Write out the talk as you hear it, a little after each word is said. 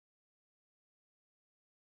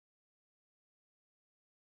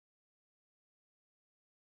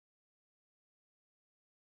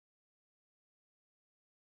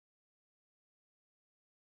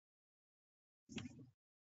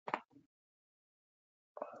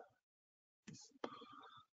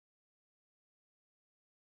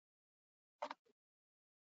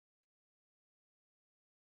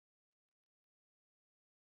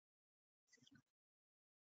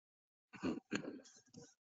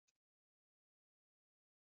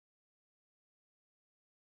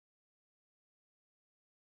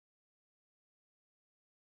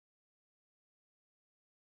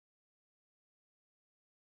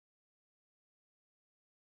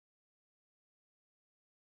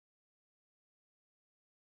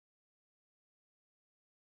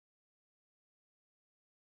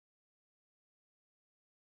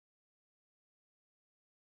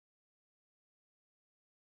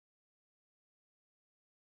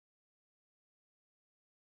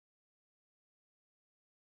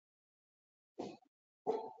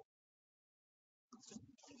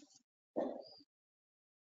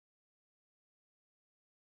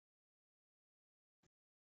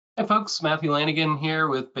Hi folks, Matthew Lanigan here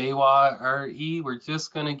with baywa.r.e. We're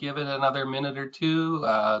just going to give it another minute or two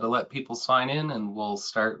to let people sign in, and we'll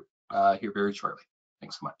start here very shortly.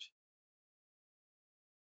 Thanks so much.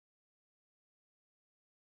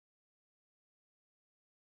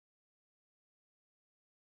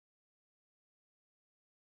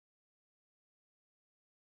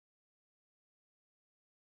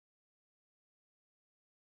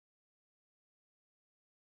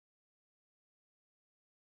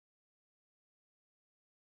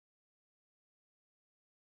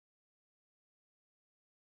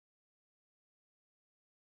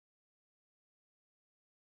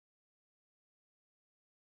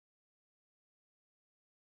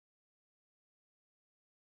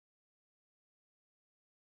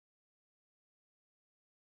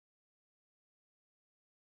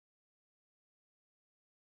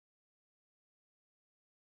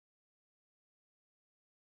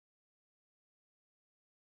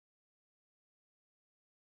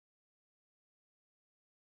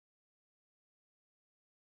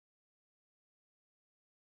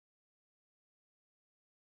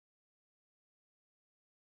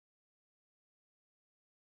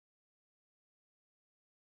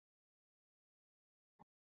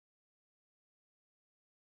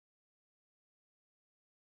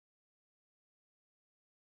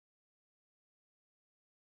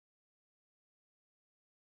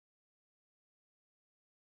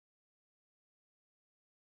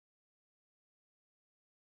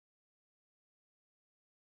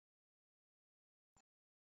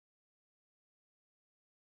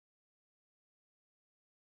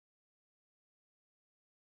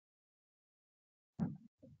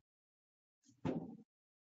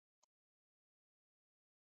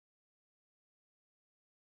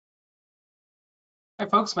 Hi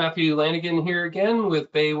folks, Matthew Lanigan here again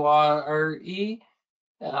with baywa.r.e.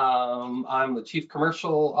 I'm the Chief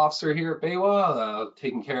Commercial Officer here at baywa,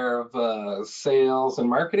 taking care of sales and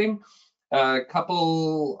marketing. A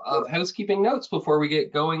couple of housekeeping notes before we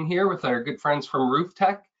get going here with our good friends from Roof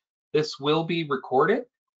Tech. This will be recorded.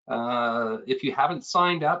 If you haven't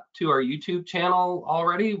signed up to our YouTube channel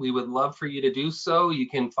already, we would love for you to do so. You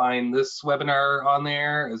can find this webinar on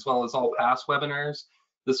there as well as all past webinars.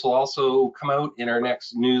 This will also come out in our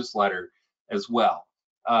next newsletter as well.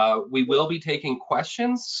 We will be taking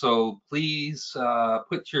questions, so please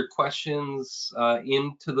put your questions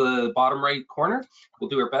into the bottom right corner. We'll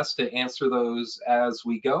do our best to answer those as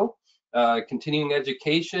we go. Continuing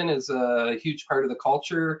education is a huge part of the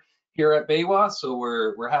culture here at baywa, so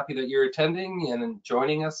we're happy that you're attending and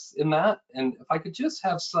joining us in that. And if I could just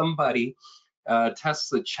have somebody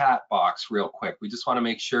test the chat box real quick. We just want to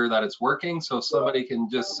make sure that it's working, so if somebody can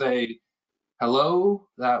just say hello,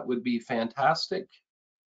 that would be fantastic.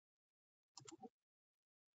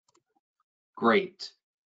 Great.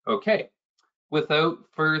 Okay. Without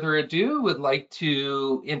further ado, would like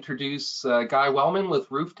to introduce Guy Wellman with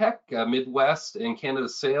Roof Tech, Midwest and Canada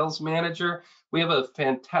Sales Manager. We have a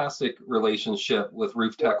fantastic relationship with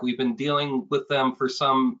Roof Tech. We've been dealing with them for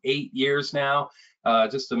some 8 years now.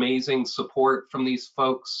 Just amazing support from these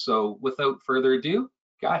folks. So without further ado,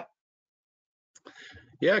 Guy.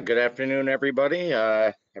 Yeah, good afternoon, everybody.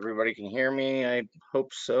 Everybody can hear me, I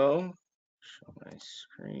hope so. Show my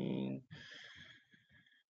screen.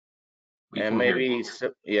 And maybe,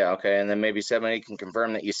 yeah, okay, and then maybe somebody can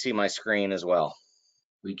confirm that you see my screen as well.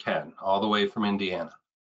 We can, all the way from Indiana.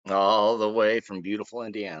 All the way from beautiful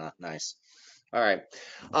Indiana. Nice. All right.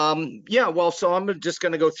 Yeah, well, so I'm just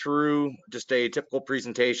going to go through just a typical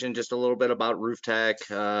presentation, just a little bit about Roof Tech,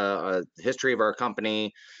 history of our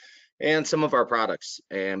company, and some of our products.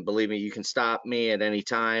 And believe me, you can stop me at any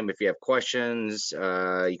time if you have questions. You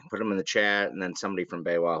can put them in the chat, and then somebody from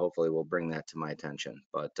baywa hopefully will bring that to my attention.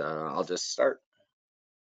 But I'll just start.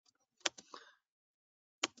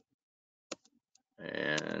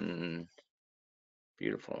 And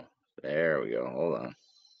beautiful. There we go. Hold on.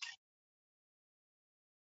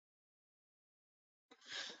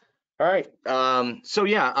 All right. So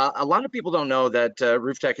yeah, a lot of people don't know that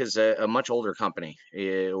Roof Tech is a much older company.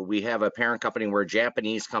 We have a parent company. We're a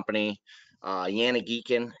Japanese company.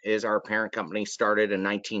 Yanagiken is our parent company. Started in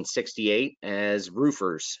 1968 as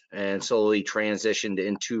roofers and slowly transitioned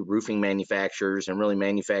into roofing manufacturers and really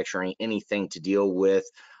manufacturing anything to deal with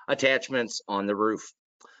attachments on the roof.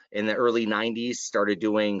 In the early 90s, started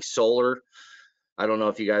doing solar. I don't know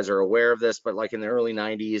if you guys are aware of this, but like in the early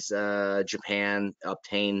 90s, Japan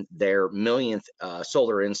obtained their millionth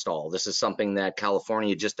solar install. This is something that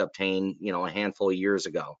California just obtained, a handful of years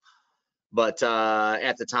ago. But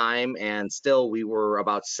at the time, and still, we were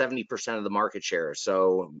about 70% of the market share.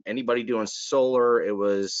 So anybody doing solar, it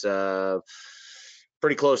was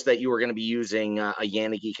pretty close that you were going to be using a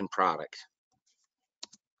Yanagiken product.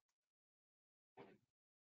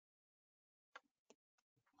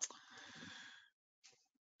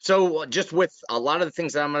 So just with a lot of the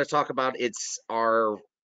things that I'm going to talk about, it's our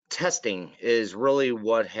testing is really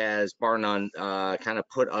what has, bar none, kind of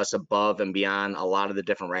put us above and beyond a lot of the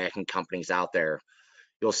different racking companies out there.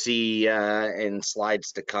 You'll see in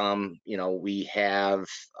slides to come, we have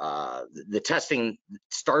the testing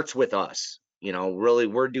starts with us. Really,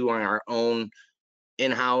 we're doing our own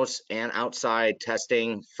in-house and outside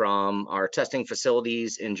testing from our testing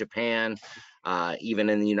facilities in Japan, even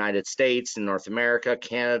in the United States, in North America,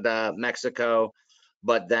 Canada, Mexico.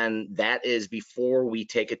 But then that is before we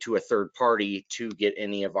take it to a third party to get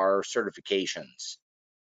any of our certifications.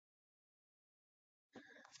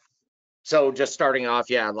 So just starting off,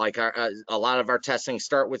 yeah, like a lot of our testing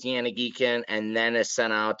start with Yanagiken and then is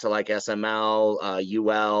sent out to like SML,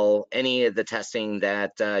 UL, any of the testing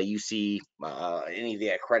that you see, any of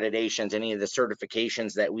the accreditations, any of the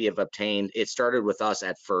certifications that we have obtained. It started with us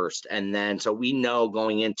at first, and then so we know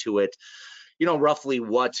going into it, roughly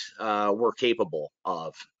what we're capable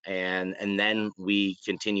of, and then we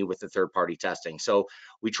continue with the third party testing. So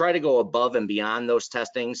we try to go above and beyond those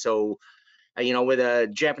testing. So with a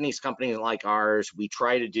Japanese company like ours, we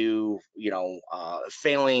try to do,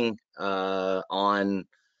 failing on,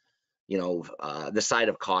 the side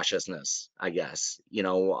of cautiousness, I guess,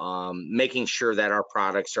 making sure that our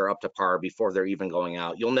products are up to par before they're even going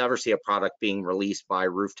out. You'll never see a product being released by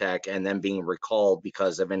Rooftech and then being recalled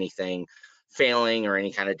because of anything failing or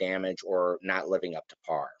any kind of damage or not living up to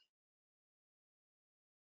par.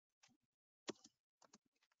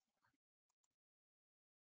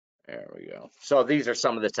 There we go. So these are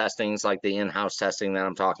some of the testings, like the in-house testing that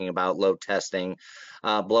I'm talking about, load testing,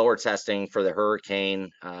 blower testing for the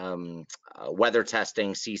hurricane, weather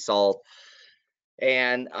testing, sea salt.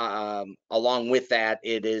 And along with that,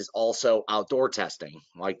 it is also outdoor testing,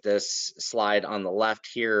 like this slide on the left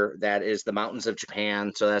here. That is the mountains of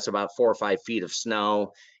Japan. So that's about 4 or 5 feet of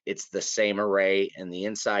snow. It's the same array in the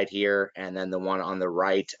inside here. And then the one on the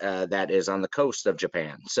right, that is on the coast of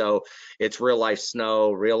Japan. So it's real life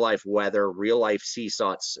snow, real life weather, real life sea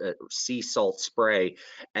salt spray.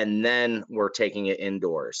 And then we're taking it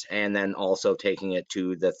indoors and then also taking it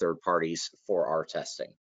to the third parties for our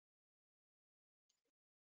testing.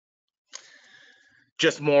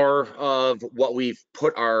 Just more of what we've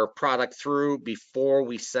put our product through before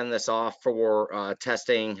we send this off for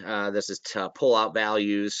testing. This is to pull out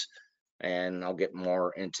values, and I'll get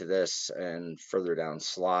more into this and further down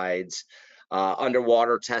slides.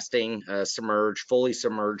 Underwater testing, fully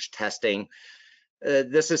submerged testing.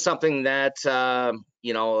 This is something that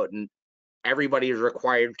everybody is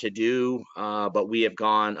required to do, but we have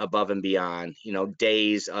gone above and beyond,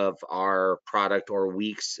 days of our product or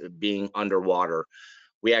weeks being underwater.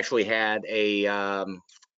 We actually had maybe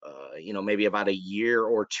about a year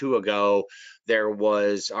or two ago,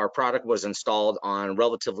 our product was installed on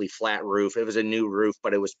relatively flat roof. It was a new roof,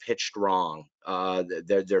 but it was pitched wrong.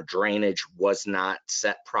 Their drainage was not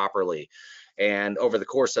set properly. And over the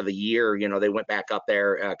course of a year, they went back up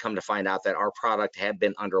there, come to find out that our product had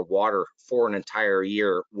been underwater for an entire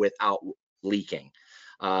year without leaking.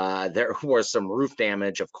 There was some roof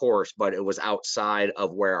damage, of course, but it was outside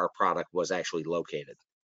of where our product was actually located.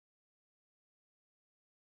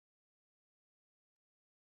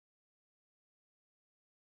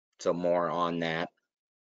 So more on that.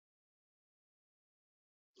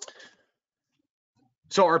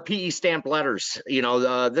 So our PE stamped letters,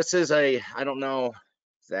 this is I don't know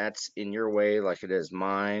if that's in your way like it is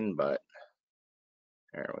mine, but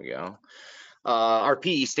there we go. Our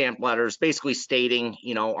PE stamp letters basically stating,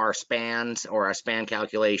 our spans or our span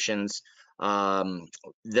calculations.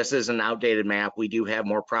 This is an outdated map. We do have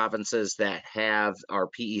more provinces that have our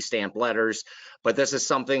PE stamp letters, but this is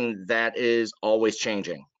something that is always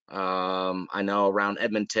changing. I know around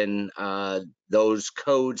Edmonton, those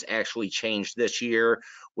codes actually changed this year,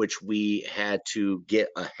 which we had to get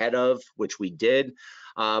ahead of, which we did.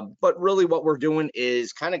 But really what we're doing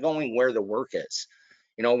is kind of going where the work is.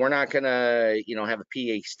 We're not going to, have a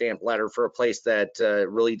PA stamp letter for a place that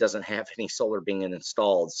really doesn't have any solar being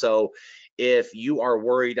installed. So if you are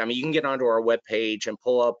worried, you can get onto our webpage and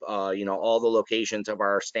pull up, all the locations of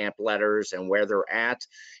our stamped letters and where they're at.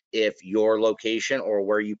 If your location or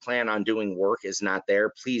where you plan on doing work is not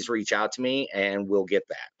there, please reach out to me and we'll get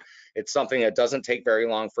that. It's something that doesn't take very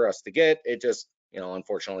long for us to get. It just,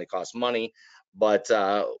 unfortunately costs money. But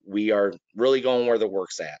we are really going where the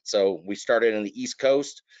work's at. So we started in the East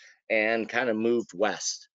Coast and kind of moved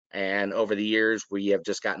west. And over the years, we have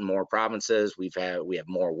just gotten more provinces. We have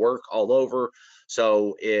more work all over.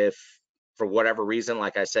 So if for whatever reason,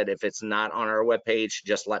 like I said, if it's not on our webpage,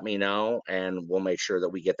 just let me know and we'll make sure that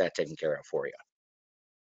we get that taken care of for you.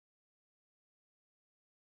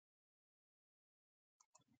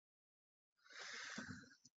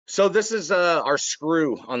 So this is our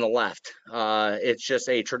screw on the left. It's just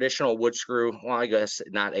a traditional wood screw. Well, I guess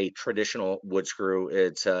not a traditional wood screw.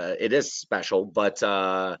 It is special, but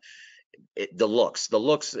the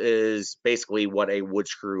looks is basically what a wood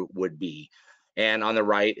screw would be. And on the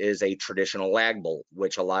right is a traditional lag bolt,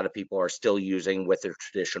 which a lot of people are still using with their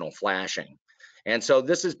traditional flashing. And so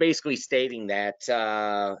this is basically stating that,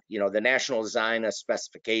 the National Design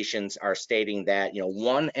Specifications are stating that,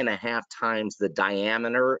 1.5 times the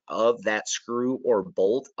diameter of that screw or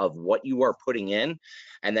bolt of what you are putting in.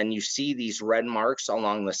 And then you see these red marks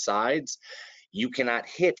along the sides, you cannot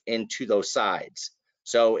hit into those sides.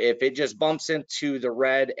 So if it just bumps into the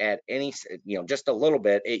red at any, just a little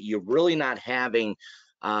bit, you're really not having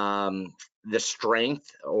the strength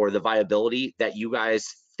or the viability that you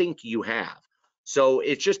guys think you have. So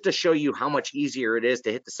it's just to show you how much easier it is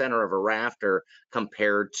to hit the center of a rafter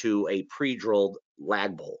compared to a pre-drilled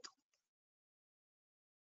lag bolt.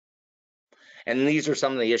 And these are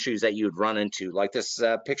some of the issues that you'd run into, like this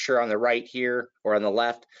picture on the right here or on the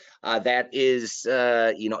left. That is,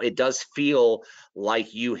 it does feel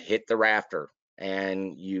like you hit the rafter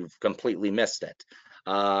and you've completely missed it.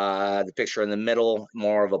 The picture in the middle,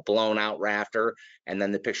 more of a blown out rafter. And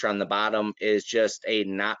then the picture on the bottom is just a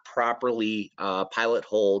not properly pilot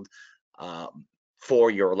hold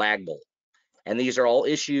for your lag bolt. And these are all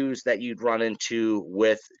issues that you'd run into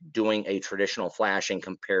with doing a traditional flashing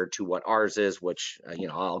compared to what ours is, which,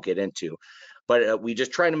 I'll get into. But we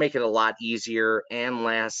just try to make it a lot easier and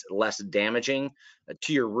less damaging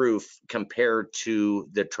to your roof compared to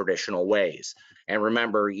the traditional ways. And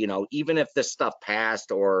remember, even if this stuff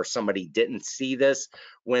passed or somebody didn't see this,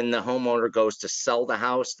 when the homeowner goes to sell the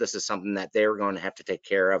house, this is something that they're going to have to take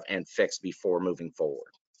care of and fix before moving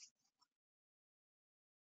forward.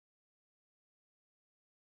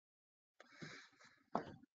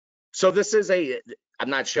 So this is I'm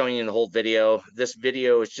not showing you the whole video. This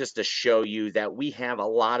video is just to show you that we have a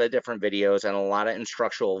lot of different videos and a lot of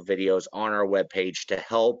instructional videos on our webpage to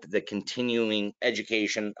help the continuing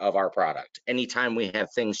education of our product. Anytime we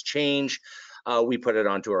have things change, we put it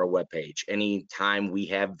onto our webpage. Anytime we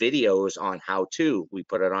have videos on how to, we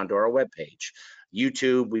put it onto our webpage.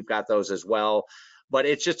 YouTube, we've got those as well. But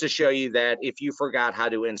it's just to show you that if you forgot how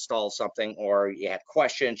to install something or you have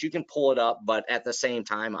questions, you can pull it up. But at the same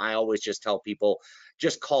time, I always just tell people,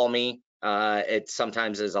 just call me. It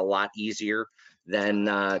sometimes is a lot easier than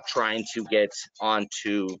trying to get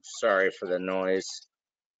onto, sorry for the noise,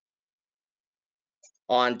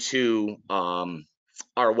 onto our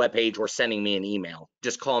webpage or sending me an email.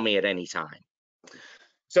 Just call me at any time.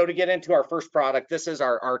 So to get into our first product, this is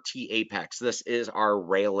our RT Apex. This is our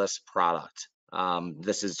railless product.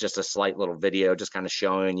 This is just a slight little video, just kind of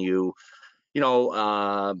showing you,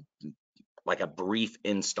 like a brief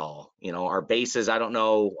install. Our bases, I don't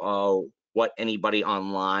know what anybody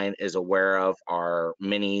online is aware of our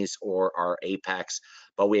minis or our Apex,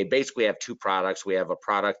 but we basically have two products. We have a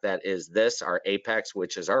product that is this, our Apex,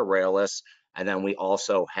 which is our railless, and then we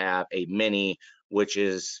also have a mini, which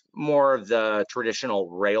is more of the traditional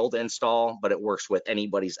railed install, but it works with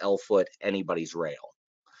anybody's L-foot, anybody's rail.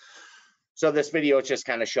 So this video is just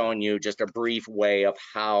kind of showing you just a brief way of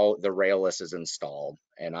how the railless is installed,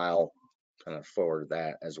 and I'll kind of forward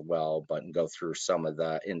that as well, but go through some of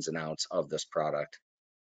the ins and outs of this product.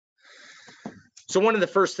 So one of the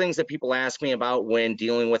first things that people ask me about when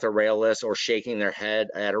dealing with a railless or shaking their head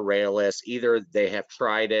at a railless, either they have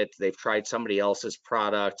tried it, they've tried somebody else's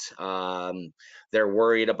product, they're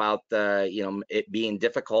worried about it being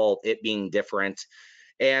difficult, it being different.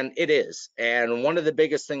 And it is. And one of the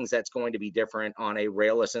biggest things that's going to be different on a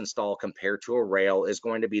railless install compared to a rail is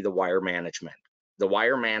going to be the wire management. The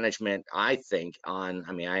wire management, I think, I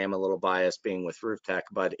am a little biased being with Roof Tech,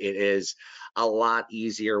 but it is a lot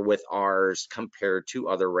easier with ours compared to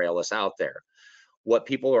other railless out there. What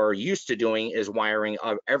people are used to doing is wiring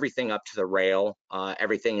everything up to the rail.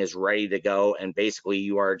 Everything is ready to go, and basically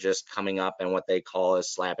you are just coming up and what they call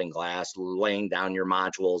is slapping glass, laying down your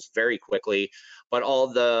modules very quickly, but all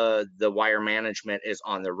the wire management is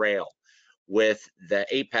on the rail. With the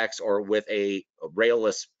Apex or with a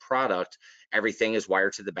railless product, everything is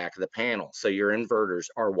wired to the back of the panel. So your inverters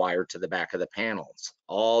are wired to the back of the panels.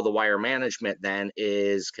 All the wire management then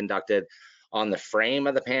is conducted on the frame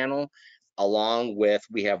of the panel, along with,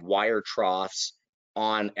 we have wire troughs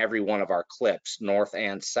on every one of our clips, north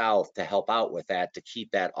and south, to help out with that, to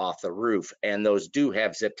keep that off the roof. And those do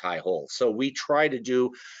have zip tie holes. So we try to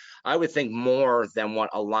do, I would think, more than what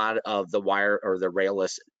a lot of the wire or the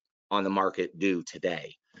railless on the market do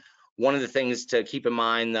today. One of the things to keep in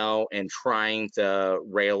mind, though, in trying to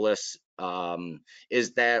railless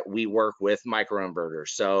is that we work with microinverters.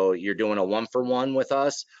 So you're doing a 1-for-1 with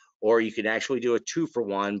us, or you can actually do a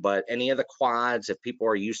 2-for-1. But any of the quads, if people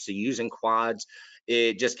are used to using quads,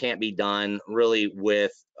 it just can't be done really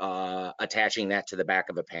with attaching that to the back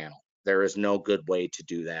of a panel. There is no good way to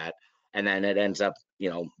do that, and then it ends up,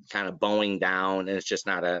 kind of bowing down, and it's just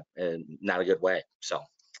not a good way. So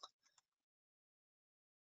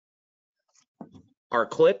our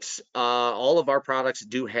clips, all of our products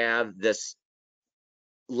do have this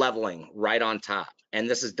leveling right on top, and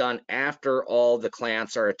this is done after all the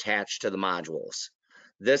clamps are attached to the modules.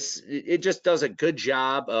 It just does a good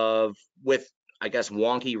job of, with, I guess,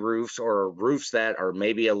 wonky roofs or roofs that are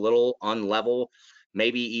maybe a little unlevel,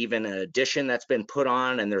 maybe even an addition that's been put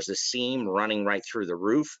on and there's a seam running right through the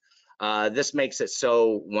roof. This makes it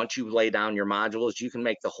so once you lay down your modules, you can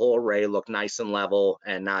make the whole array look nice and level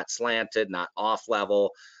and not slanted, not off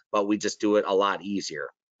level, but we just do it a lot easier.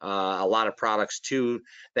 A lot of products too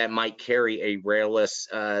that might carry a railless,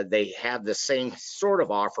 they have the same sort of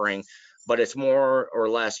offering, but it's more or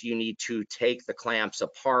less you need to take the clamps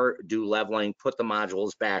apart, do leveling, put the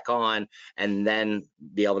modules back on, and then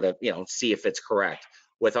be able to, see if it's correct.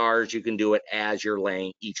 With ours, you can do it as you're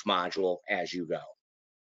laying each module as you go.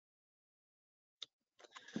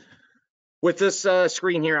 With this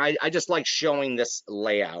screen here, I just like showing this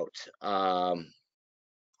layout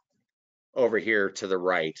over here to the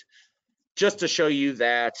right, just to show you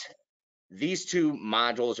that these two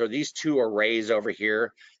modules, or these two arrays over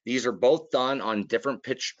here, these are both done on different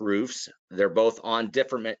pitched roofs. They're both on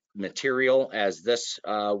different material, as this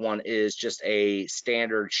one is just a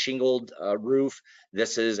standard shingled roof.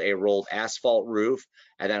 This is a rolled asphalt roof,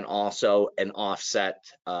 and then also an offset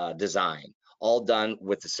design, all done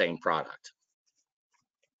with the same product.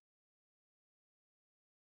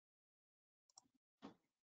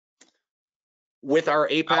 With our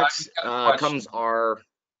Apex comes our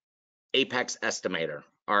Apex estimator.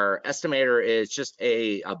 Our estimator is just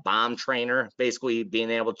a bomb trainer, basically being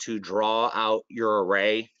able to draw out your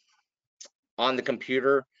array on the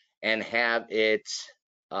computer and have it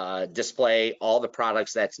display all the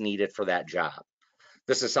products that's needed for that job.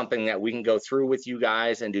 This is something that we can go through with you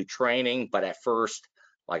guys and do training, but at first,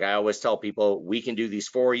 like I always tell people, we can do these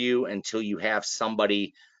for you until you have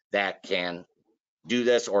somebody that can do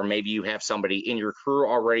this, or maybe you have somebody in your crew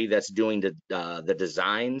already that's doing the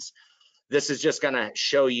designs. This is just going to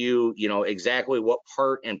show you, exactly what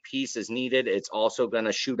part and piece is needed. It's also going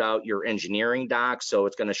to shoot out your engineering docs, so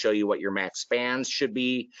it's going to show you what your max spans should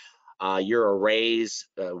be, your arrays.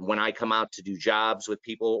 When I come out to do jobs with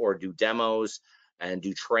people or do demos and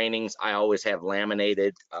do trainings, I always have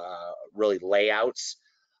laminated really layouts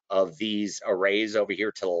of these arrays over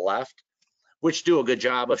here to the left, which do a good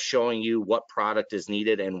job of showing you what product is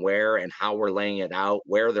needed and where, and how we're laying it out,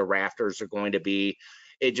 where the rafters are going to be.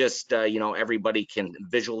 It just, everybody can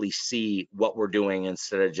visually see what we're doing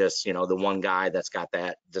instead of just, the one guy that's got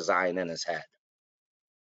that design in his head.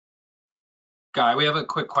 Guy, we have a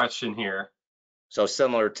quick question here. So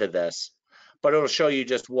similar to this, but it'll show you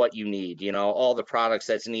just what you need, all the products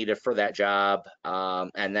that's needed for that job.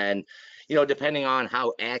 And then, depending on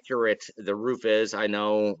how accurate the roof is, I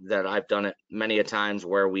know that I've done it many a times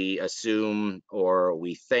where we assume or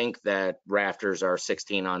we think that rafters are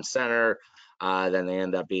 16 on center. Then they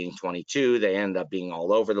end up being 22. They end up being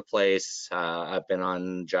all over the place. I've been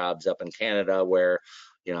on jobs up in Canada where,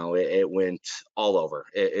 it went all over.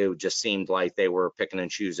 It just seemed like they were picking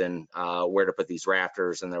and choosing where to put these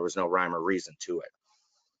rafters, and there was no rhyme or reason to it.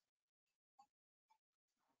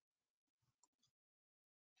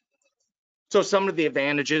 So some of the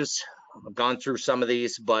advantages, I've gone through some of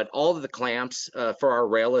these, but all of the clamps for our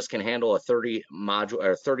railless can handle a 30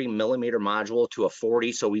 millimeter module to a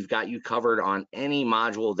 40. So we've got you covered on any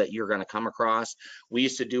module that you're going to come across. We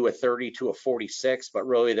used to do a 30 to a 46, but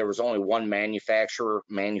really there was only one manufacturer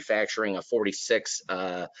manufacturing a 46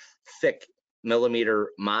 thick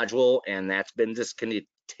millimeter module, and that's been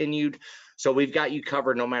discontinued. So we've got you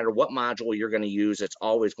covered no matter what module you're going to use. It's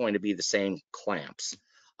always going to be the same clamps.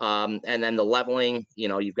 And then the leveling,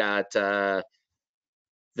 you've got the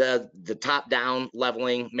top down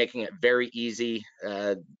leveling, making it very easy.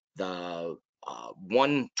 The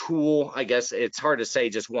one tool, I guess it's hard to say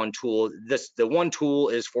just one tool. The one tool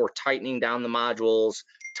is for tightening down the modules,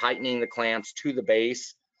 tightening the clamps to the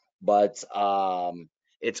base, but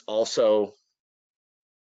it's also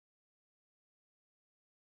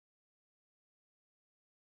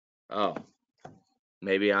Oh,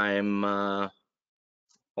 maybe I'm,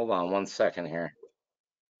 hold on 1 second here.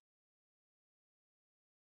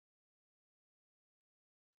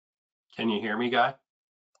 Can you hear me, Guy?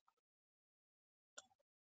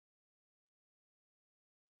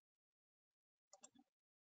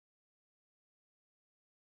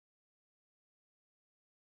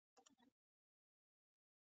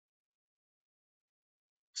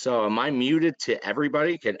 So am I muted to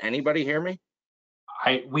everybody? Can anybody hear me?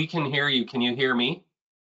 We can hear you. Can you hear me?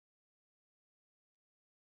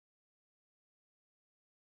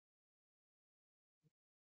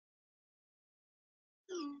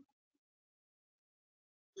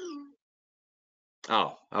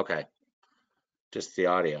 Oh, okay. Just the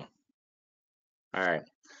audio. All right.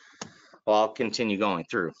 Well, I'll continue going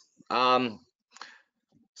through. Some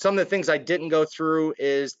of the things I didn't go through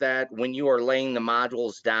is that when you are laying the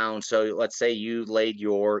modules down, so let's say you laid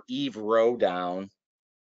your eave row down,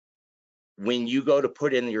 when you go to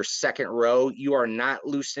put in your second row, you are not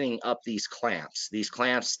loosening up these clamps. These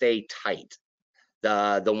clamps stay tight,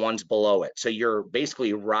 the ones below it. So you're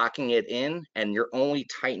basically rocking it in and you're only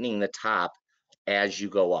tightening the top as you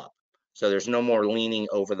go up. So there's no more leaning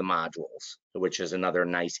over the modules, which is another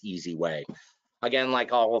nice, easy way. Again,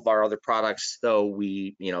 like all of our other products, though,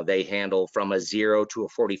 they handle from a 0 to a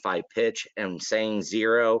 45 pitch. And saying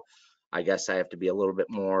 0, I guess I have to be a little bit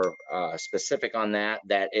more specific on that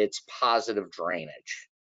it's positive drainage.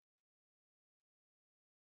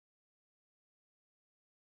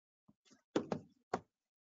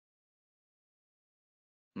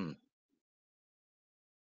 Hmm.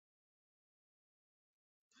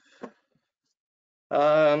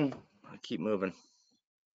 I keep moving.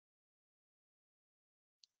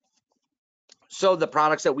 So the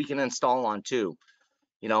products that we can install on too.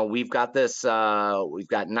 We've got this, we've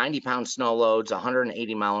got 90-pound snow loads,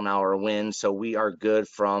 180 mile an hour wind. So we are good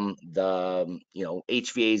from the,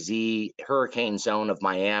 HVAZ hurricane zone of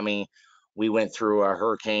Miami. We went through a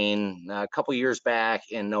hurricane a couple years back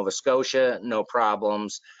in Nova Scotia, no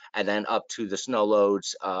problems. And then up to the snow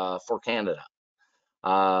loads for Canada.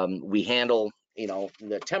 We handle,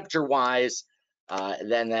 the temperature wise,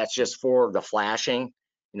 then that's just for the flashing.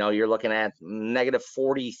 You're looking at negative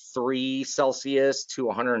 43 Celsius to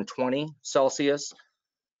 120 Celsius.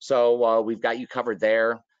 So we've got you covered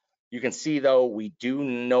there. You can see, though, we do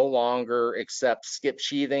no longer accept skip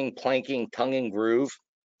sheathing, planking, tongue and groove.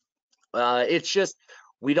 It's just,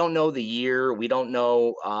 we don't know the year. We don't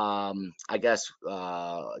know, I guess,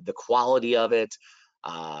 the quality of it.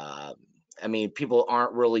 I mean, people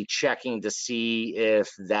aren't really checking to see if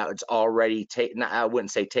that's already taken. I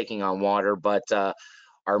wouldn't say taking on water, but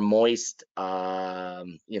are moist,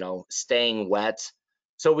 staying wet.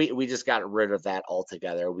 So we just got rid of that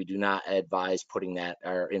altogether. We do not advise putting that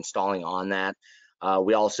or installing on that.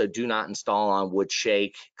 We also do not install on wood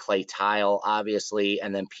shake, clay tile, obviously,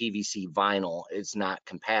 and then PVC vinyl. It's not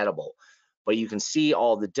compatible. But you can see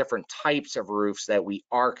all the different types of roofs that we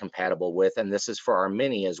are compatible with, and this is for our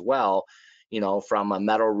mini as well. From a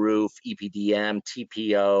metal roof, EPDM,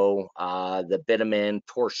 TPO, the bitumen,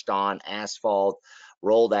 torch on asphalt,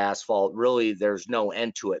 rolled asphalt. Really, there's no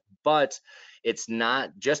end to it. But it's not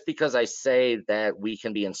just because I say that we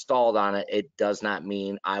can be installed on it, it does not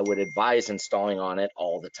mean I would advise installing on it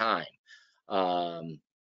all the time. But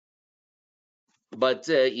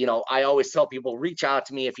I always tell people, reach out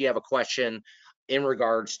to me if you have a question in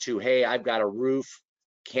regards to, hey, I've got a roof.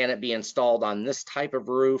 Can it be installed on this type of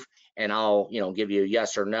roof? And I'll, give you a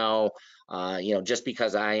yes or no. Just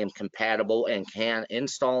because I am compatible and can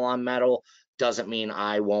install on metal doesn't mean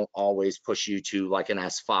I won't always push you to like an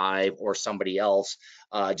S5 or somebody else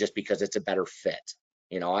just because it's a better fit.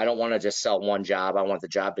 I don't want to just sell one job. I want the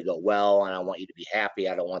job to go well, and I want you to be happy.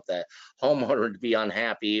 I don't want the homeowner to be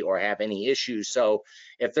unhappy or have any issues. So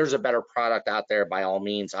if there's a better product out there, by all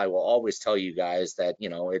means, I will always tell you guys that,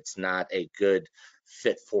 it's not a good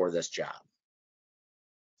fit for this job.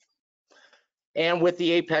 And with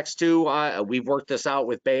the Apex 2, we've worked this out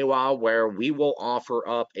with baywa where we will offer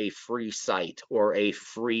up a free site or a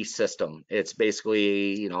free system. It's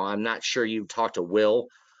basically, I'm not sure you've talked to Will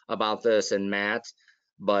about this and Matt,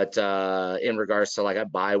 but in regards to like a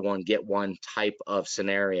buy one, get one type of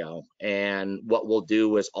scenario. And what we'll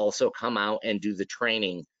do is also come out and do the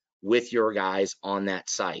training with your guys on that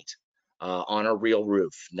site. On a real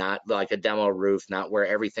roof, not like a demo roof, not where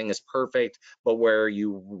everything is perfect, but where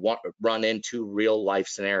you run into real life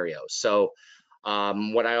scenarios. So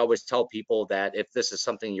what I always tell people that if this is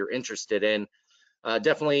something you're interested in,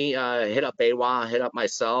 definitely hit up baywa, hit up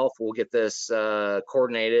myself. We'll get this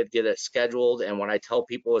coordinated, get it scheduled. And what I tell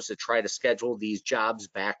people is to try to schedule these jobs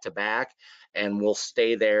back to back, and we'll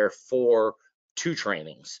stay there for 2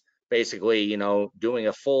 trainings. Basically, you know, doing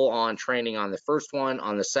a full on training on the first one,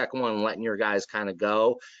 on the second one, letting your guys kind of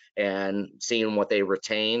go and seeing what they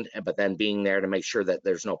retained, but then being there to make sure that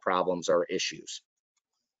there's no problems or issues.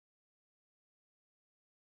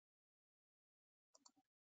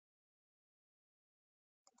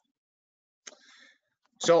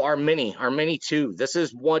 So our mini 2, this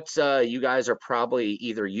is what you guys are probably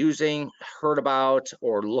either using, heard about,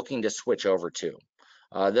 or looking to switch over to.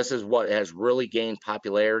 This is what has really gained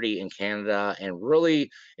popularity in Canada and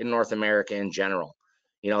really in North America in general.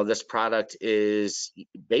 You know, this product is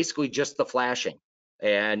basically just the flashing.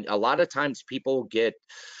 And a lot of times people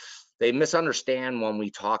they misunderstand when we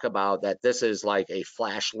talk about that this is like a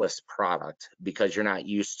flashless product because you're not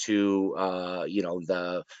used to, you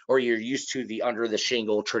know, or you're used to the under the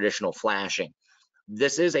shingle traditional flashing.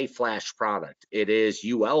 This is a flash product. It is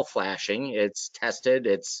UL flashing. It's tested,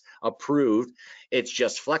 it's approved. It's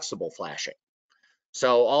just flexible flashing.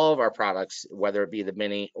 So all of our products, whether it be the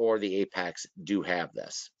Mini or the Apex, do have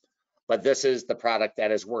this. But this is the product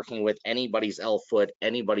that is working with anybody's L-foot,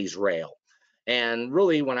 anybody's rail. And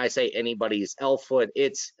really, when I say anybody's L-foot,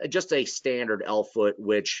 it's just a standard L-foot,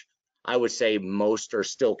 which I would say most are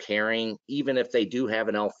still carrying, even if they do have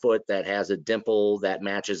an L-foot that has a dimple that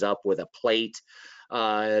matches up with a plate,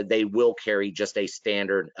 they will carry just a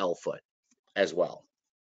standard L-foot as well.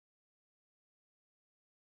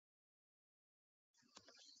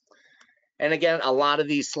 And again, a lot of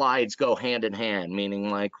these slides go hand in hand, meaning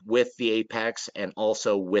like with the Apex and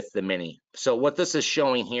also with the Mini. So what this is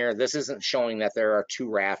showing here, this isn't showing that there are 2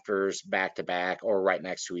 rafters back to back or right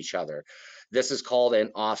next to each other. This is called an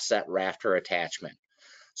offset rafter attachment.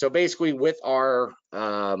 So basically with our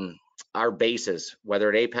bases, whether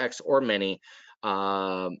at Apex or Mini,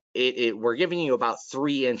 we're giving you about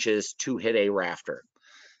 3 inches to hit a rafter.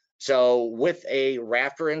 So with a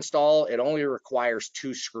rafter install, it only requires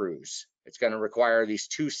 2 screws. It's going to require these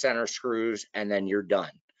 2 center screws, and then you're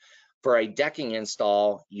done. For a decking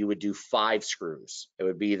install, you would do 5 screws. It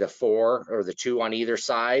would be the 4 or the 2 on either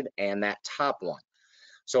side and that top one.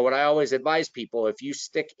 So what I always advise people, if you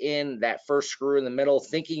stick in that first screw in the middle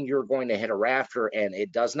thinking you're going to hit a rafter and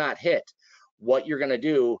it does not hit, what you're going to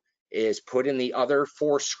do is put in the other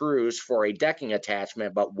 4 screws for a decking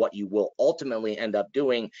attachment, but what you will ultimately end up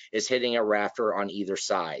doing is hitting a rafter on either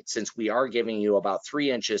side. Since we are giving you about 3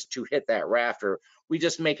 inches to hit that rafter, we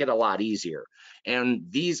just make it a lot easier. And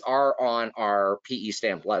these are on our PE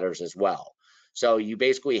stamp letters as well. So you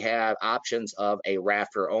basically have options of a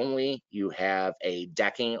rafter only, you have a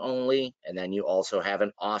decking only, and then you also have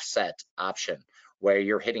an offset option where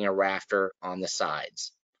you're hitting a rafter on the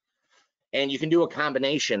sides. And you can do a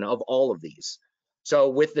combination of all of these. So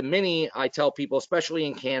with the Mini, I tell people, especially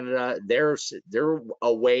in Canada, there's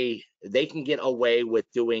a way they can get away with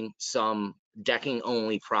doing some decking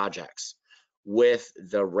only projects. With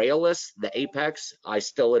the railless, the Apex, I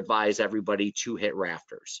still advise everybody to hit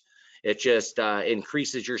rafters. It just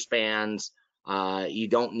increases your spans. You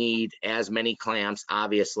don't need as many clamps,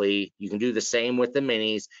 obviously. You can do the same with the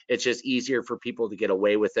Minis. It's just easier for people to get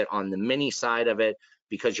away with it on the Mini side of it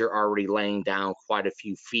because you're already laying down quite a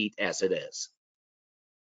few feet as it is.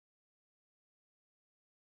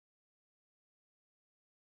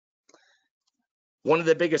 One of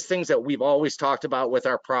the biggest things that we've always talked about with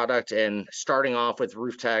our product, and starting off with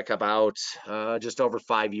Roof Tech about just over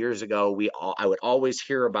 5 years ago, I would always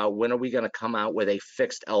hear about when are we going to come out with a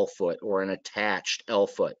fixed L-foot or an attached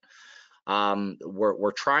L-foot.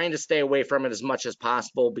 We're trying to stay away from it as much as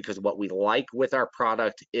possible because what we like with our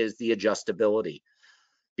product is the adjustability,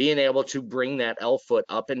 being able to bring that L-foot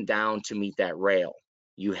up and down to meet that rail.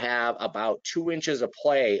 You have about 2 inches of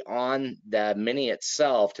play on the Mini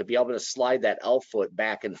itself to be able to slide that L-foot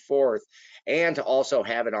back and forth, and to also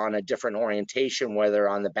have it on a different orientation, whether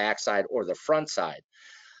on the back side or the front side.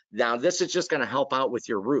 Now, this is just going to help out with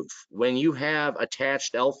your roof. When you have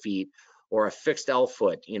attached L-feet or a fixed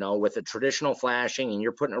L-foot, you know, with a traditional flashing and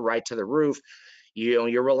you're putting it right to the roof,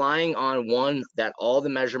 you're relying on one that all the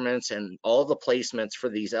measurements and all the placements for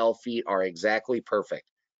these L-feet are exactly perfect.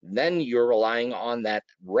 Then you're relying on that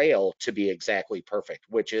rail to be exactly perfect,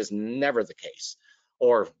 which is never the case,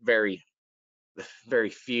 or very, very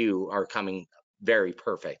few are coming very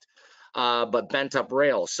perfect. But bent up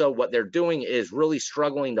rail. So what they're doing is really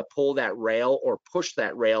struggling to pull that rail or push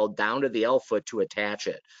that rail down to the L-foot to attach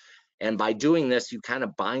it. And by doing this, you kind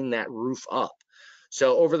of bind that roof up.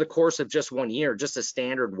 So over the course of just 1 year, just a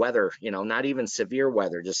standard weather, not even severe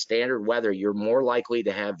weather, just standard weather, you're more likely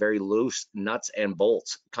to have very loose nuts and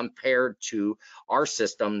bolts compared to our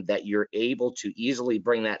system that you're able to easily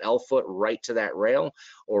bring that L foot right to that rail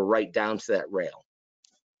or right down to that rail.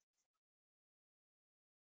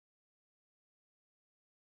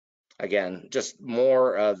 Again, just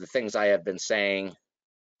more of the things I have been saying.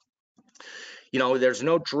 There's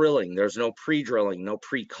no drilling, there's no pre-drilling, no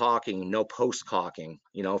pre-caulking, no post-caulking.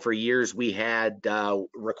 For years we had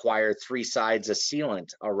required 3 sides of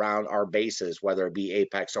sealant around our bases, whether it be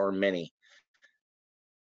Apex or Mini.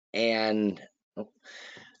 And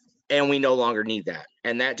we no longer need that.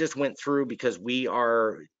 And that just went through because we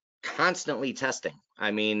are constantly testing.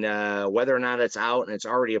 I mean, whether or not it's out and it's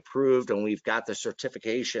already approved and we've got the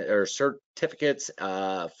certification or certificates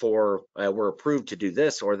for we're approved to do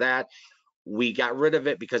this or that, we got rid of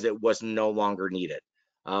it because it was no longer needed.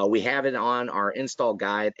 We have it on our install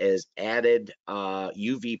guide as added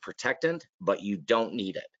UV protectant, but you don't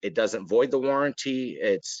need it. It doesn't void the warranty.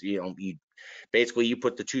 It's, you basically you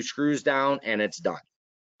put the 2 screws down and it's done.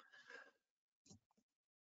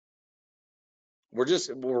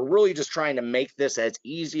 We're really just trying to make this as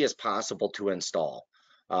easy as possible to install.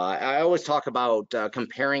 I always talk about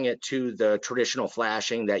comparing it to the traditional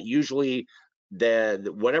flashing that usually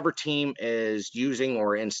whatever team is using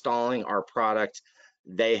or installing our product,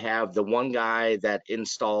 they have the one guy that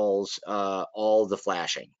installs all the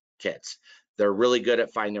flashing kits. They're really good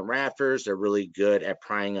at finding rafters, they're really good at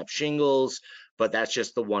prying up shingles, but that's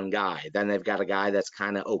just the one guy. Then they've got a guy that's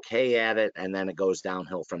kind of okay at it, and then it goes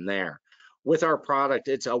downhill from there. With our product,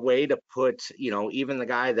 it's a way to put, even the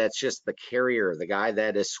guy that's just the carrier, the guy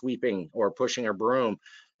that is sweeping or pushing a broom,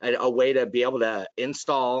 a way to be able to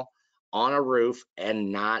install on a roof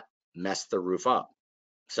and not mess the roof up.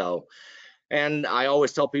 So, and I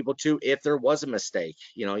always tell people too, if there was a mistake,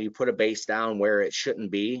 you put a base down where it shouldn't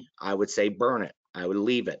be, I would say burn it. I would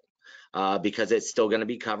leave it. Because it's still going to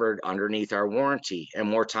be covered underneath our warranty, and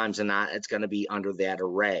more times than not it's going to be under that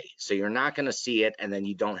array, so you're not going to see it, and then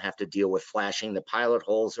you don't have to deal with flashing the pilot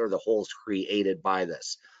holes or the holes created by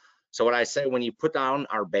this. So what I say, when you put down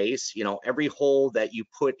our base, every hole that you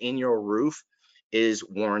put in your roof is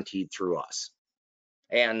warranted through us,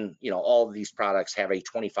 and all of these products have a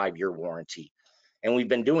 25-year warranty, and we've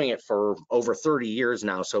been doing it for over 30 years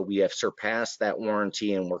now, so we have surpassed that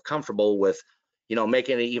warranty, and we're comfortable with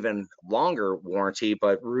making an even longer warranty,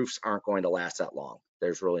 but roofs aren't going to last that long.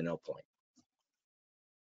 There's really no point.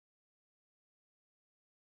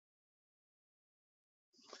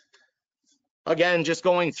 Again, just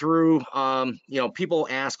going through, people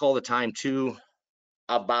ask all the time too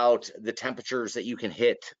about the temperatures that you can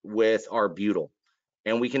hit with our butyl,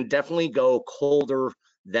 and we can definitely go colder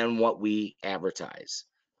than what we advertise.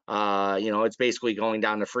 It's basically going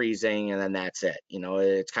down to freezing, and then that's it.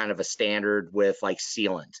 It's kind of a standard with like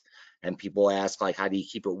sealant, and people ask like, how do you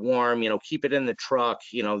keep it warm? Keep it in the truck.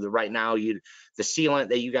 Right now the sealant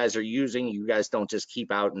that you guys are using, you guys don't just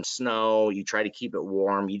keep out in snow. You try to keep it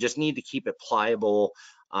warm. You just need to keep it pliable,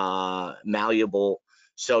 malleable,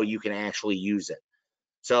 so you can actually use it.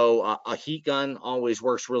 So a heat gun always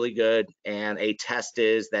works really good, and a test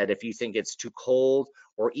is that if you think it's too cold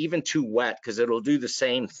or even too wet, because it'll do the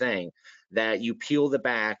same thing, that you peel the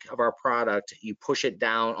back of our product, you push it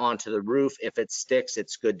down onto the roof. If it sticks,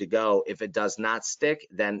 it's good to go. If it does not stick,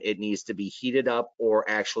 then it needs to be heated up or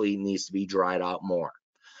actually needs to be dried out more.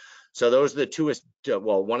 So those are the two,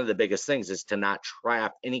 well, one of the biggest things is to not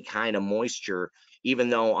trap any kind of moisture, even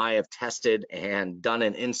though I have tested and done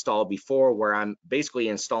an install before where I'm basically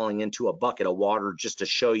installing into a bucket of water just to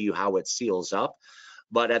show you how it seals up.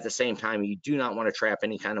 But at the same time, you do not want to trap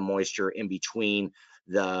any kind of moisture in between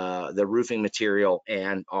the roofing material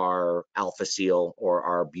and our AlphaSeal or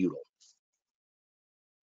our butyl.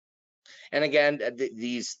 And again,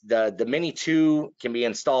 the Mini 2 can be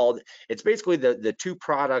installed. It's basically the two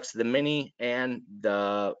products, the Mini and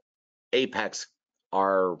the Apex,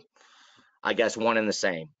 are, I guess, one and the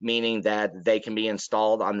same, meaning that they can be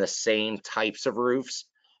installed on the same types of roofs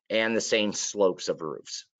and the same slopes of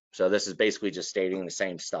roofs. So this is basically just stating the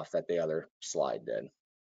same stuff that the other slide did.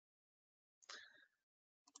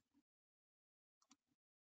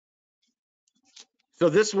 So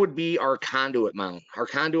this would be our conduit mount. Our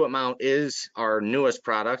conduit mount is our newest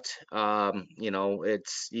product.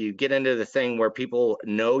 You get into the thing where people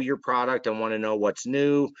know your product and want to know what's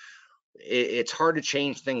new. It's hard to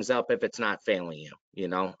change things up if it's not failing you,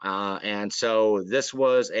 and so this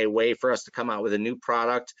was a way for us to come out with a new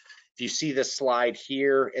product. If you see this slide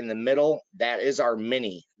here in the middle, that is our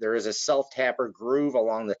Mini. There is a self-tapper groove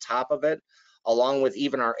along the top of it. along with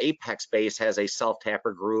even our apex base has a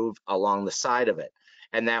self-tapper groove along the side of it.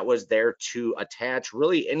 And that was there to attach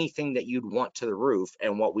really anything that you'd want to the roof.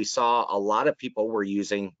 And what we saw, a lot of people were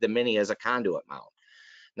using the Mini as a conduit mount.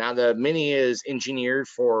 Now the Mini is engineered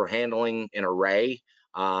for handling an array.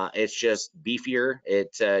 It's just beefier.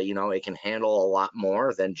 It can handle a lot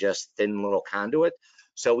more than just thin little conduit.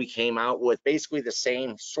 So we came out with basically the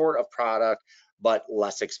same sort of product, but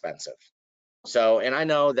less expensive. So, and I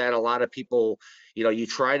know that a lot of people, you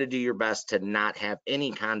try to do your best to not have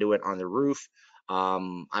any conduit on the roof.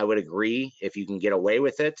 I would agree if you can get away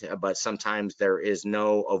with it, but sometimes there is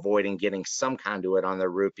no avoiding getting some conduit on the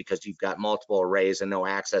roof because you've got multiple arrays and no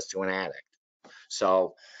access to an attic.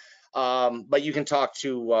 So, but you can talk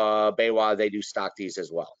to baywa, they do stock these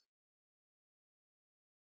as well.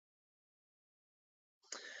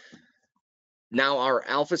 Now our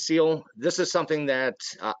AlphaSeal, this is something that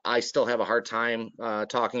I still have a hard time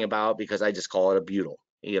talking about because I just call it a butyl,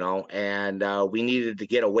 and we needed to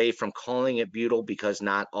get away from calling it butyl because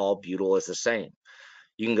not all butyl is the same.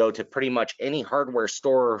 You can go to pretty much any hardware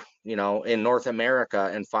store, in North America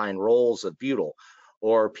and find rolls of butyl,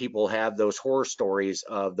 or people have those horror stories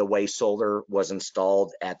of the way solar was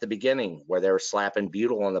installed at the beginning, where they were slapping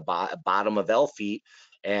butyl on the bottom of L feet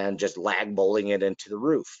and just lag bolting it into the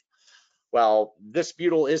roof. Well, this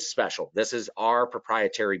butyl is special. This is our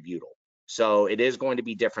proprietary butyl. So it is going to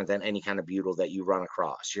be different than any kind of butyl that you run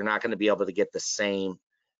across. You're not going to be able to get the same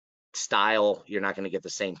style. You're not going to get the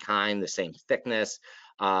same kind, the same thickness.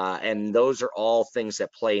 And those are all things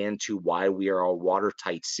that play into why we are a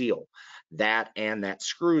watertight seal. That and that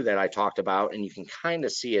screw that I talked about, and you can kind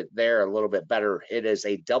of see it there a little bit better. It is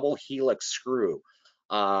a double helix screw,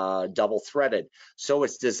 double threaded. So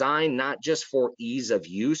it's designed not just for ease of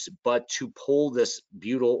use, but to pull this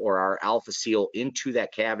butyl or our AlphaSeal into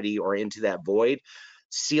that cavity or into that void,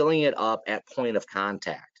 sealing it up at point of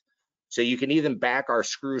contact. So you can even back our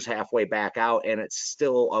screws halfway back out and it's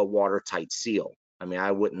still a watertight seal. I mean,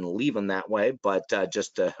 I wouldn't leave them that way, but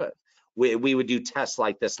we would do tests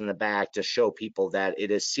like this in the back to show people that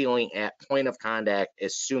it is sealing at point of contact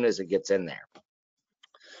as soon as it gets in there.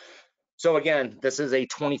 So again, this is a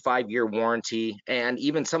 25-year warranty, and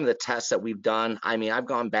even some of the tests that we've done, I mean, I've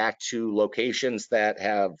gone back to locations that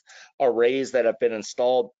have arrays that have been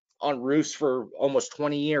installed on roofs for almost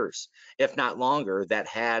 20 years, if not longer, that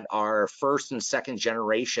had our first and second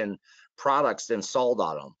generation products installed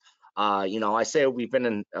on them. I say we've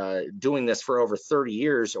been doing this for over 30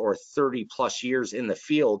 years or 30 plus years in the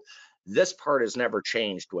field. This part has never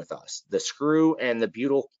changed with us. The screw and the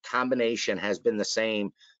butyl combination has been the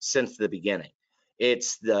same since the beginning.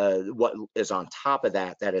 It's what is on top of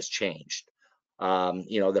that has changed.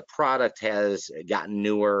 The product has gotten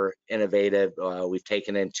newer, innovative. We've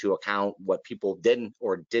taken into account what people didn't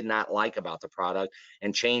or did not like about the product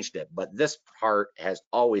and changed it. But this part has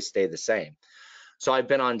always stayed the same. So I've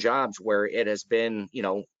been on jobs where it has been,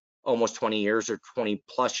 almost 20 years or 20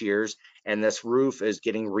 plus years, and this roof is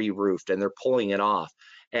getting re-roofed and they're pulling it off.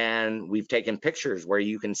 And we've taken pictures where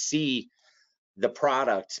you can see the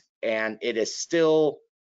product and it is still,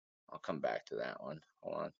 I'll come back to that one,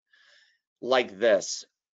 hold on, like this.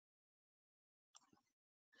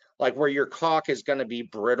 Like where your caulk is going to be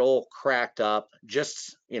brittle, cracked up,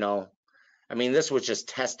 just, I mean, this was just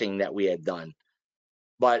testing that we had done.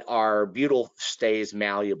 But our butyl stays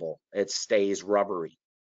malleable. It stays rubbery.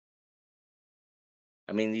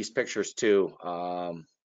 I mean, these pictures too,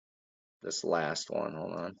 this last one,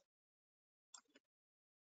 hold on.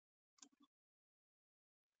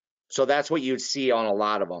 So that's what you'd see on a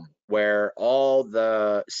lot of them, where all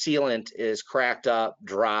the sealant is cracked up,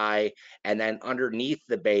 dry, and then underneath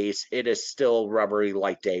the base, it is still rubbery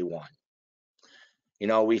like day one.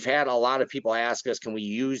 We've had a lot of people ask us, can we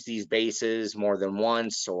use these bases more than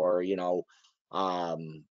once? Or,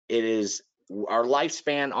 our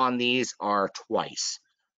lifespan on these are twice.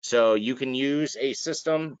 So you can use a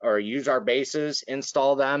system or use our bases,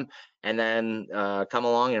 install them, and then come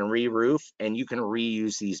along and re-roof, and you can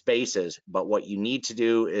reuse these bases. But what you need to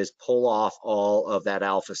do is pull off all of that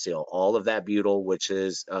AlphaSeal, all of that butyl, which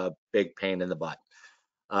is a big pain in the butt.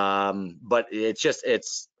 But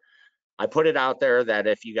I put it out there that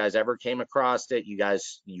if you guys ever came across it,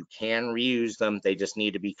 you can reuse them. They just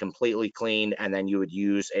need to be completely cleaned, and then you would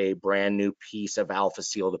use a brand new piece of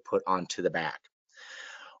AlphaSeal to put onto the back.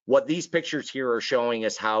 What these pictures here are showing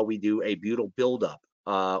is how we do a butyl buildup,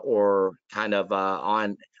 or kind of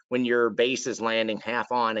on when your base is landing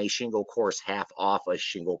half on a shingle course, half off a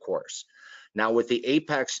shingle course. Now with the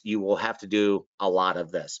apex, you will have to do a lot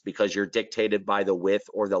of this because you're dictated by the width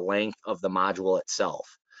or the length of the module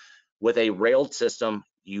itself. With a railed system,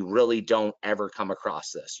 you really don't ever come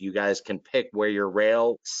across this. You guys can pick where your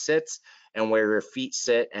rail sits and where your feet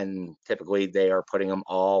sit, and typically they are putting them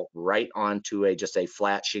all right onto just a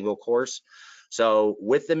flat shingle course. So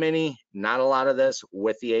with the Mini, not a lot of this.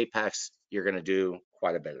 With the Apex, you're going to do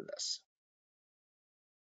quite a bit of this.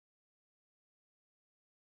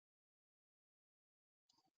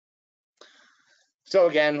 So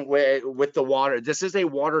again, with the water, this is a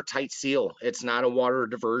watertight seal. It's not a water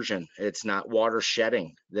diversion. It's not water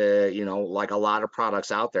shedding. Like a lot of products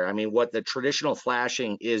out there. I mean, what the traditional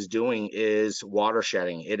flashing is doing is water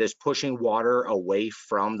shedding. It is pushing water away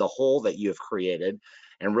from the hole that you have created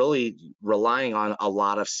and really relying on a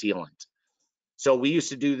lot of sealant. So we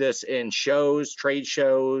used to do this in shows, trade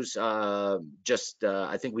shows. I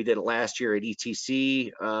think we did it last year at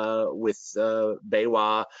ETC with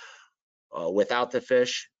baywa. Without the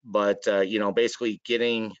fish, but basically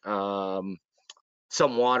getting some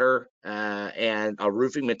water and a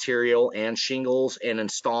roofing material and shingles and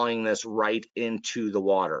installing this right into the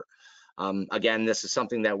water. Again, this is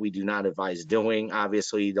something that we do not advise doing.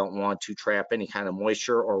 Obviously, you don't want to trap any kind of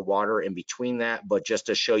moisture or water in between that, but just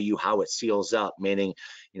to show you how it seals up, meaning,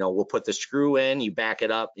 we'll put the screw in, you back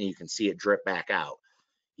it up, and you can see it drip back out.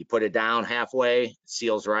 You put it down halfway, it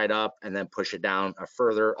seals right up, and then push it down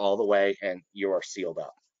further all the way, and you are sealed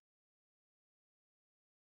up.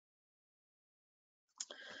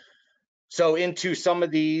 So into some of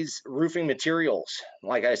these roofing materials,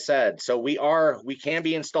 like I said, so we can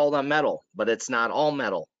be installed on metal, but it's not all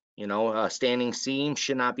metal. A standing seam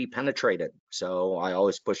should not be penetrated. So I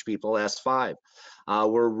always push people S5.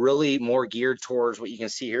 We're really more geared towards what you can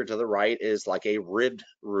see here to the right is like a ribbed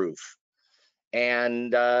roof.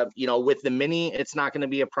 And, with the Mini, it's not going to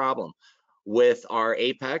be a problem. With our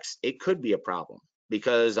Apex, it could be a problem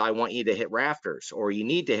because I want you to hit rafters, or you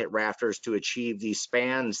need to hit rafters to achieve these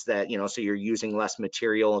spans that, so you're using less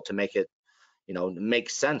material to make it, make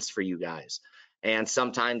sense for you guys. And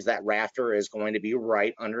sometimes that rafter is going to be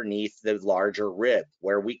right underneath the larger rib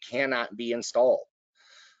where we cannot be installed.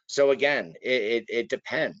 So again, it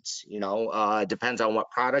depends, it depends on what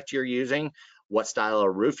product you're using, what style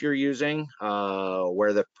of roof you're using, how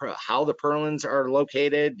the purlins are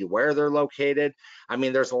located, where they're located. I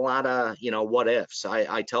mean, there's a lot of, what ifs.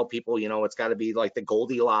 I tell people, it's got to be like the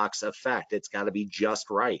Goldilocks effect. It's got to be just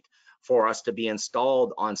right for us to be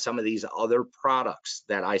installed on some of these other products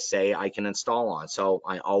that I say I can install on. So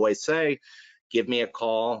I always say, give me a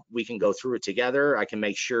call. We can go through it together. I can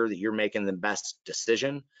make sure that you're making the best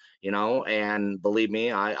decision, and believe me,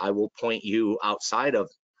 I will point you outside of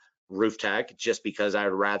Roof Tech just because I'd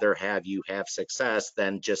rather have you have success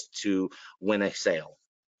than just to win a sale.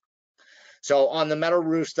 So on the metal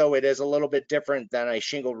roofs, though, it is a little bit different than a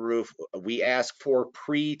shingle roof. We ask for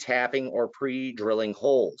pre-tapping or pre-drilling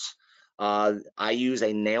holes. I use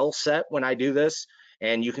a nail set when I do this,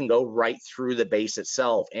 and you can go right through the base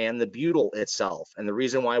itself and the butyl itself. And the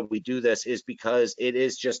reason why we do this is because it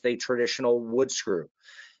is just a traditional wood screw.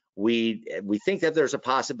 We think that there's a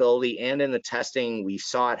possibility, and in the testing, we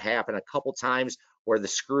saw it happen a couple times where the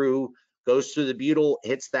screw goes through the butyl,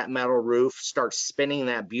 hits that metal roof, starts spinning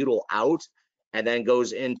that butyl out, and then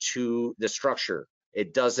goes into the structure.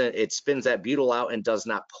 It spins that butyl out and does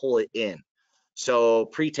not pull it in. So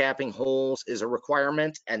pre-tapping holes is a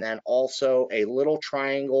requirement, and then also a little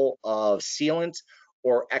triangle of sealant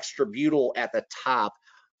or extra butyl at the top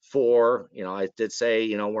for, I did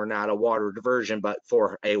say, we're not a water diversion, but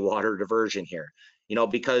for a water diversion here,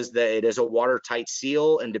 because it is a watertight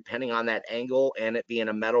seal, and depending on that angle and it being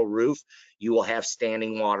a metal roof, you will have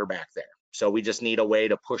standing water back there. So we just need a way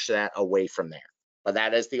to push that away from there. But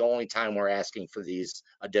that is the only time we're asking for these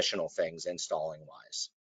additional things installing wise.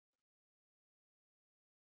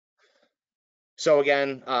 So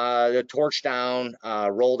again, the torch down,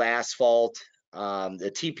 rolled asphalt,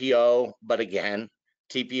 the TPO, but again,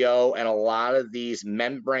 TPO and a lot of these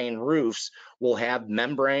membrane roofs will have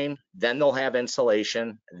membrane, then they'll have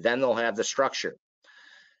insulation, then they'll have the structure.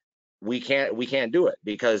 We can't do it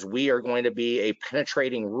because we are going to be a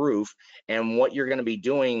penetrating roof, and what you're going to be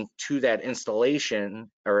doing to that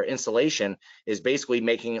installation or insulation is basically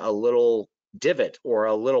making a little divot or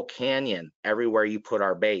a little canyon everywhere you put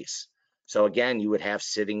our base. So again, you would have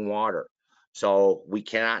sitting water. So we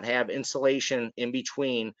cannot have insulation in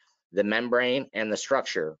between the membrane and the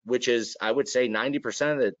structure, which is, I would say,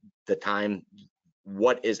 90% of the time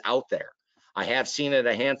what is out there. I have seen it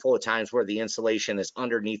a handful of times where the insulation is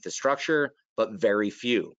underneath the structure, but very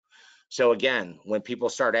few. So again, when people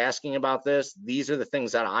start asking about this, these are the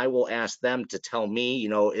things that I will ask them to tell me,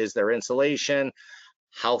 is there insulation?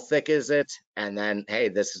 How thick is it? And then, hey,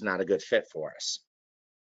 this is not a good fit for us.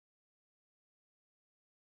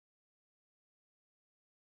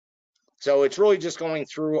 So it's really just going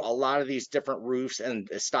through a lot of these different roofs and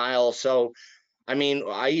styles. So I mean,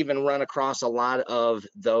 I even run across a lot of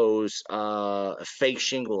those fake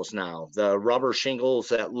shingles now, the rubber shingles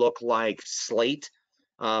that look like slate.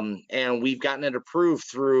 And we've gotten it approved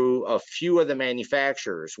through a few of the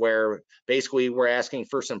manufacturers where basically we're asking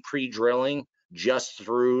for some pre-drilling just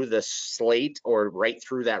through the slate or right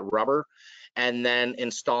through that rubber, and then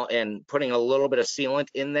install and putting a little bit of sealant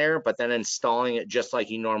in there, but then installing it just like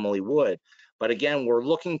you normally would. But again, we're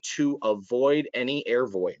looking to avoid any air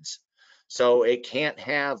voids. So it can't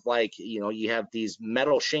have, like, you have these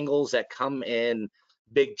metal shingles that come in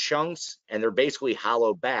big chunks and they're basically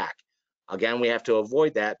hollow back. Again, we have to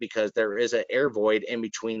avoid that because there is an air void in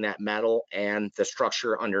between that metal and the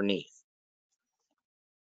structure underneath.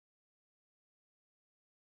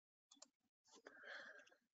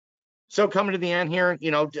 So coming to the end here,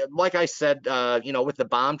 like I said, with the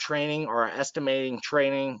BOM training or estimating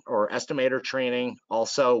training or estimator training,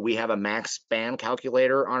 also we have a max span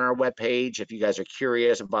calculator on our webpage. If you guys are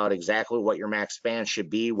curious about exactly what your max span should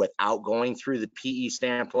be without going through the PE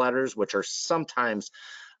stamped letters, which are sometimes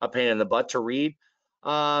a pain in the butt to read,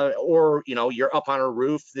 or you're up on a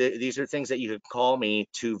roof, these are things that you could call me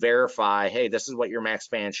to verify, hey, this is what your max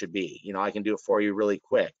span should be. I can do it for you really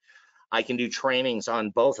quick. I can do trainings on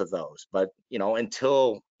both of those, but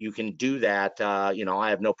until you can do that, I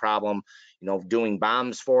have no problem, doing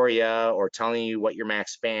bombs for you or telling you what your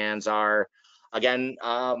max spans are. Again,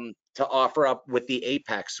 to offer up with the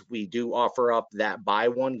Apex, we do offer up that buy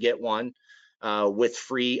one get one with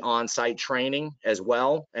free on-site training as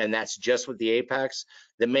well, and that's just with the Apex.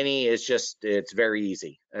 The Mini is it's very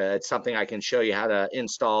easy. It's something I can show you how to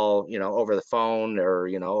install, over the phone or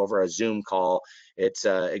over a Zoom call. It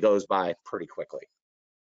goes by pretty quickly.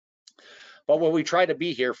 But what we try to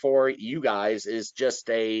be here for you guys is just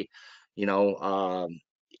if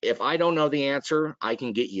I don't know the answer, I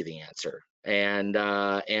can get you the answer, and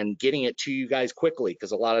getting it to you guys quickly,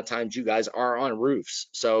 because a lot of times you guys are on roofs.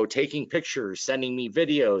 So taking pictures, sending me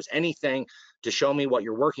videos, anything to show me what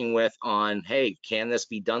you're working with on, hey, can this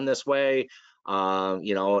be done this way? How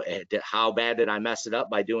bad did I mess it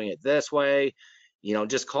up by doing it this way?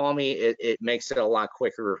 Just call me. It makes it a lot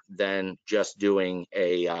quicker than just doing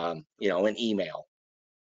an email.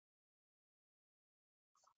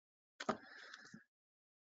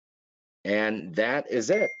 And that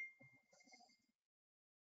is it.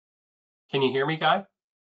 Can you hear me, Guy?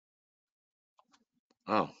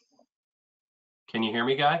 Oh, Can you hear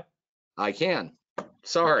me, Guy? I can.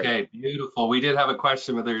 Sorry. Okay, beautiful. We did have a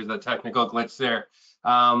question, but there's a technical glitch there.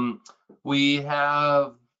 We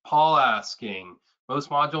have Paul asking, most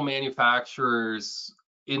module manufacturers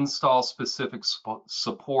install specific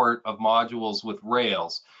support of modules with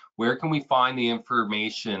rails. Where can we find the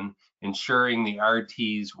information ensuring the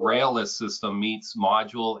RT's railless system meets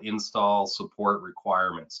module install support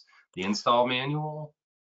requirements? The install manual?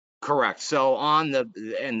 Correct. So in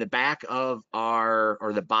the back of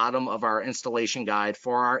or the bottom of our installation guide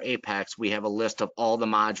for our Apex, we have a list of all the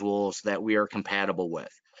modules that we are compatible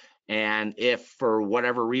with. And if for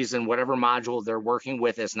whatever reason, whatever module they're working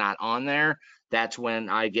with is not on there, that's when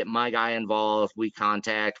I get my guy involved. We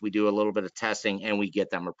do a little bit of testing, and we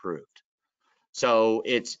get them approved. So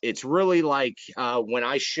it's really like when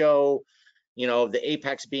I show the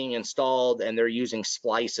Apex being installed and they're using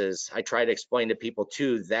splices, I try to explain to people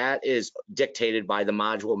too, that is dictated by the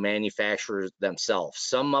module manufacturers themselves.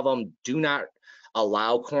 Some of them do not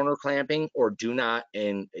allow corner clamping or do not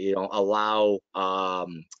allow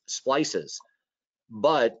splices,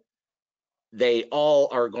 but they all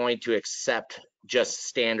are going to accept just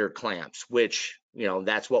standard clamps, which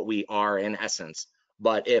that's what we are in essence.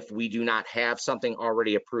 But if we do not have something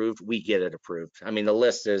already approved, we get it approved. I mean, the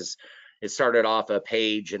list it started off a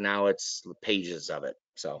page and now it's pages of it.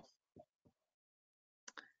 So,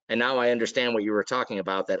 and now I understand what you were talking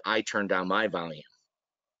about, that I turned down my volume.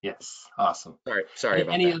 Yes, awesome. Sorry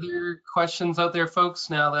about any that. other questions out there, folks,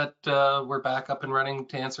 now that we're back up and running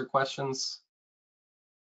to answer questions?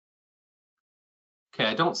 Okay,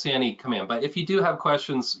 I don't see any come in, but if you do have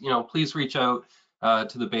questions, please reach out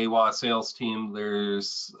to the baywa sales team.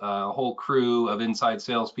 There's a whole crew of inside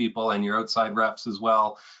salespeople and your outside reps as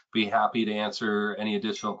well. Be happy to answer any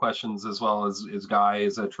additional questions, as well as Guy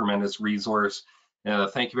is a tremendous resource.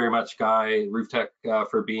 Thank you very much, Guy, Rooftech,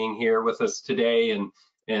 for being here with us today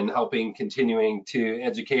and helping continuing to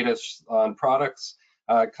educate us on products.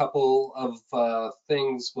 A couple of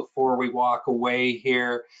things before we walk away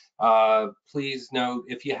here. Please note,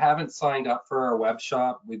 if you haven't signed up for our web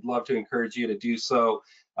shop, we'd love to encourage you to do so.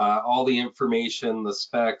 All the information, the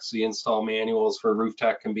specs, the install manuals for Roof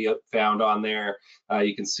Tech can be found on there.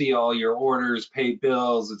 You can see all your orders, pay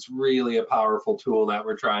bills. It's really a powerful tool that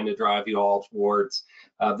we're trying to drive you all towards.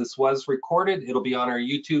 This was recorded. It'll be on our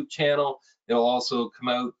YouTube channel. It'll also come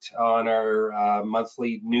out on our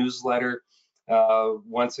monthly newsletter.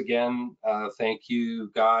 Once again, thank you,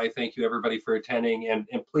 Guy. Thank you, everybody, for attending. And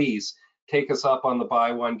please take us up on the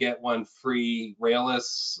buy one, get one free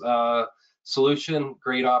railless solution.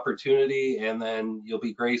 Great opportunity. And then you'll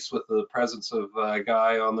be graced with the presence of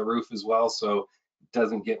Guy on the roof as well. So it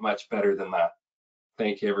doesn't get much better than that.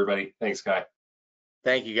 Thank you, everybody. Thanks, Guy.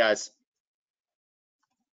 Thank you, guys.